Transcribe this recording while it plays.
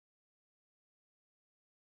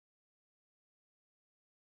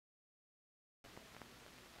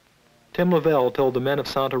Tim Lavelle told the men of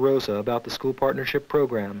Santa Rosa about the school partnership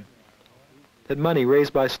program, that money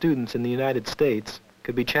raised by students in the United States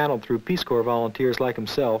could be channeled through Peace Corps volunteers like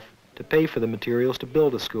himself to pay for the materials to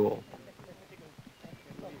build a school.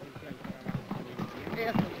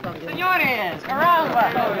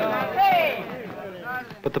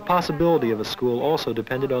 But the possibility of a school also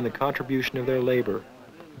depended on the contribution of their labor.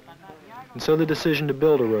 And so the decision to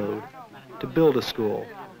build a road, to build a school,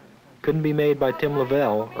 couldn't be made by Tim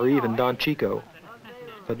Lavelle or even Don Chico,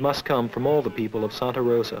 but must come from all the people of Santa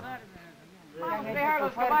Rosa.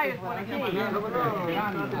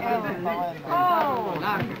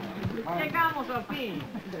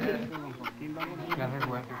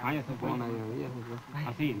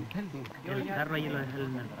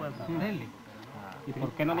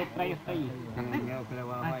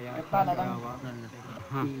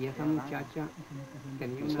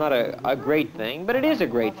 It's not a great thing, but it is a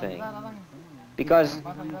great thing, because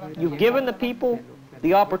you've given the people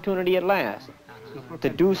the opportunity at last to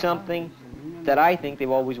do something that I think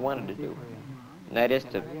they've always wanted to do, and that is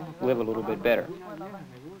to live a little bit better.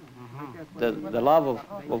 The love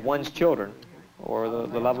of one's children, or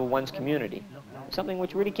the love of one's community, something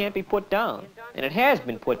which really can't be put down, and it has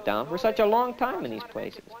been put down for such a long time in these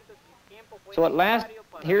places. So at last,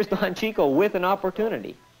 here's Don Chico with an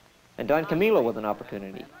opportunity, and Don Camilo with an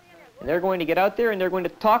opportunity, and they're going to get out there and they're going to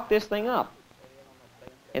talk this thing up,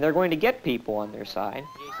 and they're going to get people on their side,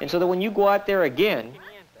 and so that when you go out there again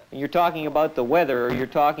and you're talking about the weather, or you're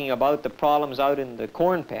talking about the problems out in the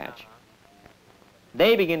corn patch,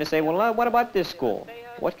 they begin to say, well, what about this school?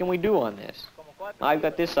 What can we do on this? I've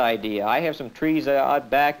got this idea. I have some trees out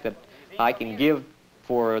back that I can give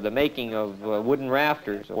for the making of wooden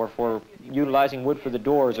rafters, or for utilizing wood for the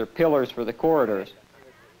doors, or pillars for the corridors,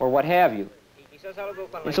 or what have you.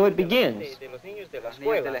 And so it begins.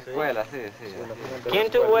 ¿Quién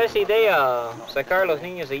tuvo esa idea, sacar los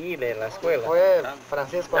niños de allí de la escuela? Fue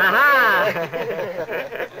Francisco. Ajá.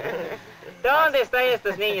 ¿Dónde están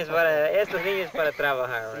estos niños para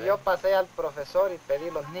trabajar? Yo pasé al profesor y pedí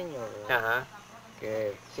los niños, Ajá.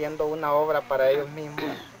 que siendo una obra para ellos mismos,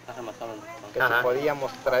 que si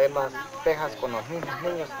podíamos traer las tejas con los mismos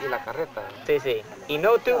niños y la carreta. Sí, sí. ¿Y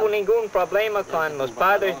no tuvo ningún problema con los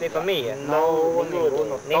padres de familia? No hubo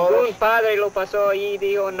ninguno. Ningún padre lo pasó allí y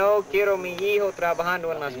dijo, no quiero mi hijo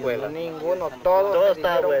trabajando en la escuela? Ninguno, todos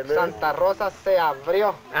dijeron, Santa Rosa se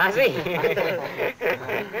abrió. Ah, sí.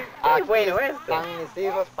 Aquí bueno esto. están mis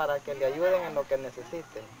hijos para que le ayuden en lo que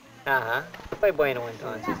necesiten. Ajá. Fue bueno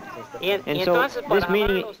entonces. And so this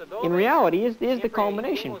meeting, in reality, is the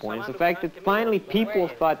culmination point. It's the fact that finally people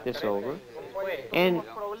thought this over, and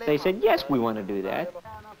they said, yes, we want to do that.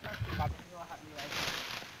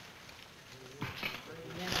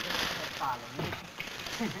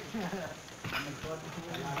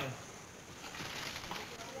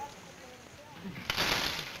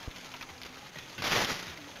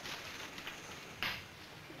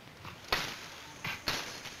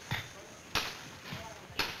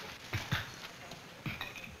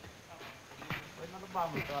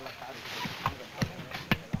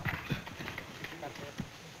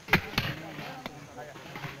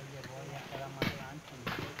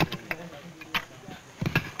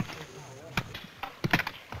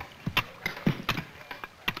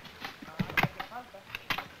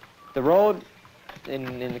 The road,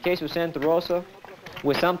 in the case of Santa Rosa,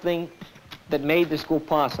 was something that made the school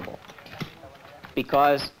possible,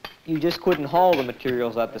 because you just couldn't haul the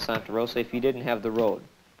materials out to Santa Rosa if you didn't have the road.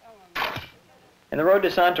 And the road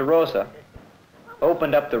to Santa Rosa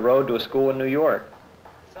opened up the road to a school in New York.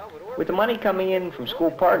 With the money coming in from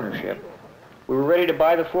school partnership, we were ready to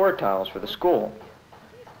buy the floor tiles for the school.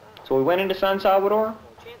 So we went into San Salvador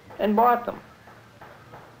and bought them.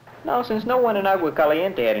 Now, since no one in Agua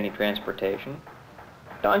Caliente had any transportation,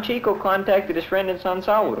 Don Chico contacted his friend in San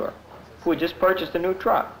Salvador, who had just purchased a new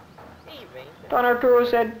truck. Don Arturo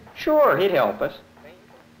said, sure, he'd help us.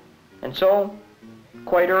 And so,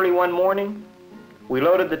 quite early one morning, we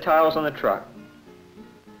loaded the tiles on the truck.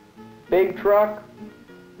 Big truck,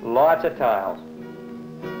 lots of tiles.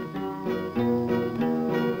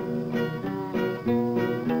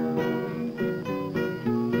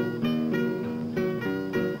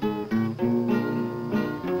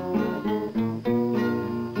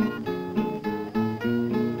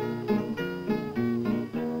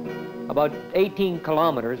 About 18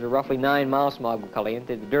 kilometers, or roughly 9 miles from Agua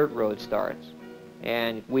Caliente, the dirt road starts,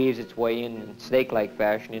 and it weaves its way in snake-like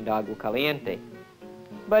fashion into Agua Caliente.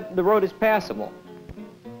 But the road is passable.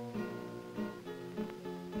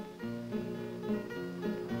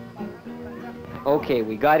 Okay,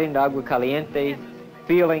 we got into Agua Caliente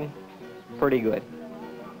feeling pretty good.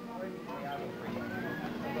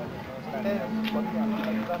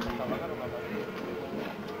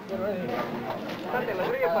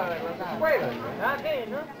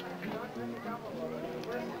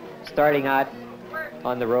 Starting out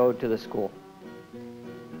on the road to the school.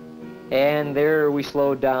 And there we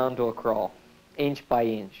slowed down to a crawl, inch by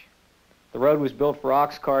inch. The road was built for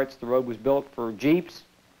ox carts, the road was built for jeeps,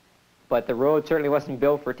 but the road certainly wasn't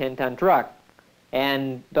built for a 10-ton truck.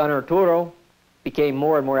 And Don Arturo became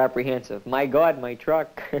more and more apprehensive. My God, my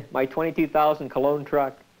truck, my 22,000 Cologne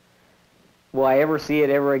truck. Will I ever see it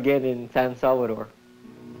ever again in San Salvador?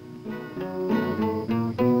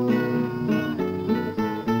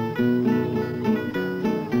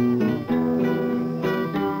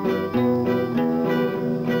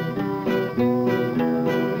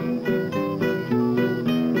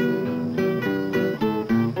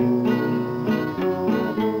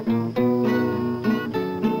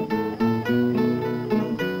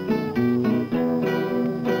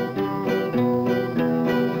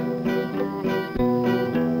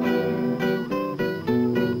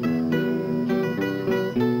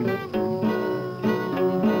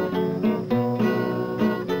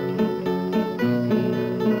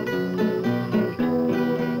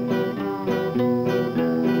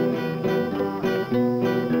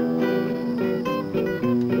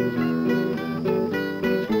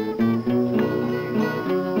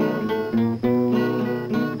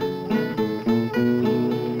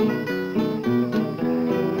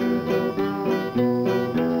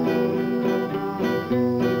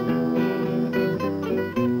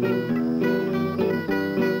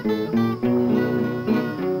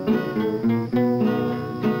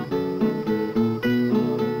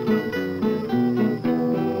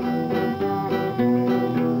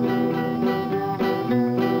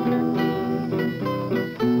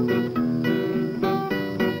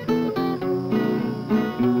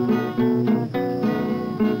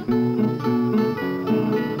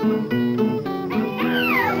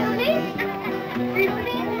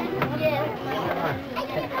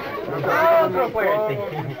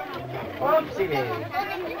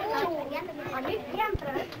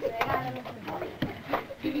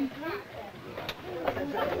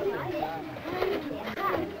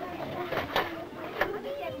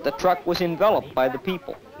 The truck was enveloped by the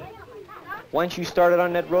people. Once you started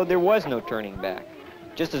on that road, there was no turning back.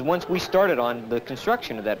 Just as once we started on the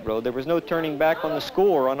construction of that road, there was no turning back on the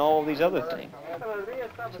school or on all of these other things.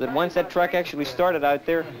 So that once that truck actually started out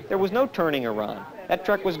there, there was no turning around. That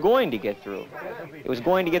truck was going to get through. It was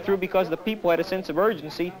going to get through because the people had a sense of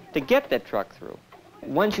urgency to get that truck through.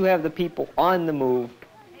 Once you have the people on the move,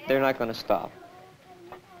 they're not going to stop.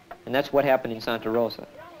 And that's what happened in Santa Rosa.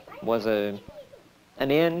 It was an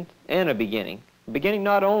end and a beginning. A beginning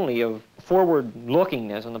not only of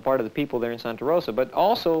forward-lookingness on the part of the people there in Santa Rosa, but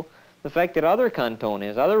also the fact that other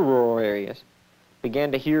cantones, other rural areas,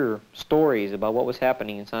 began to hear stories about what was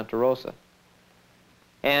happening in Santa Rosa.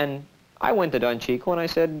 And I went to Don Chico and I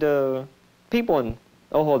said, people in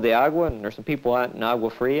Ojo de Agua, and there's some people out in Agua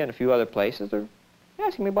Fria and a few other places, they're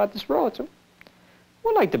asking me about this road. So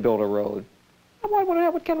we'd like to build a road.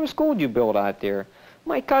 What kind of a school do you build out there?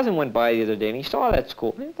 My cousin went by the other day and he saw that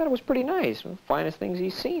school. He thought it was pretty nice. One of the finest things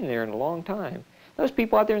he's seen there in a long time. Those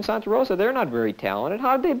people out there in Santa Rosa, they're not very talented.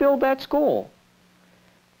 How did they build that school?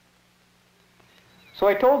 So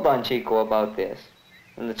I told Don Chico about this.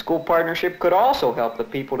 And the school partnership could also help the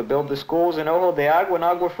people to build the schools in Ojo de Agua and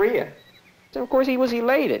Agua Fria. So of course he was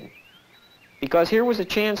elated. Because here was a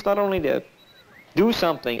chance not only to do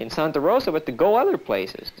something in Santa Rosa, but to go other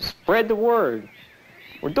places, to spread the word.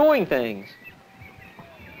 We're doing things.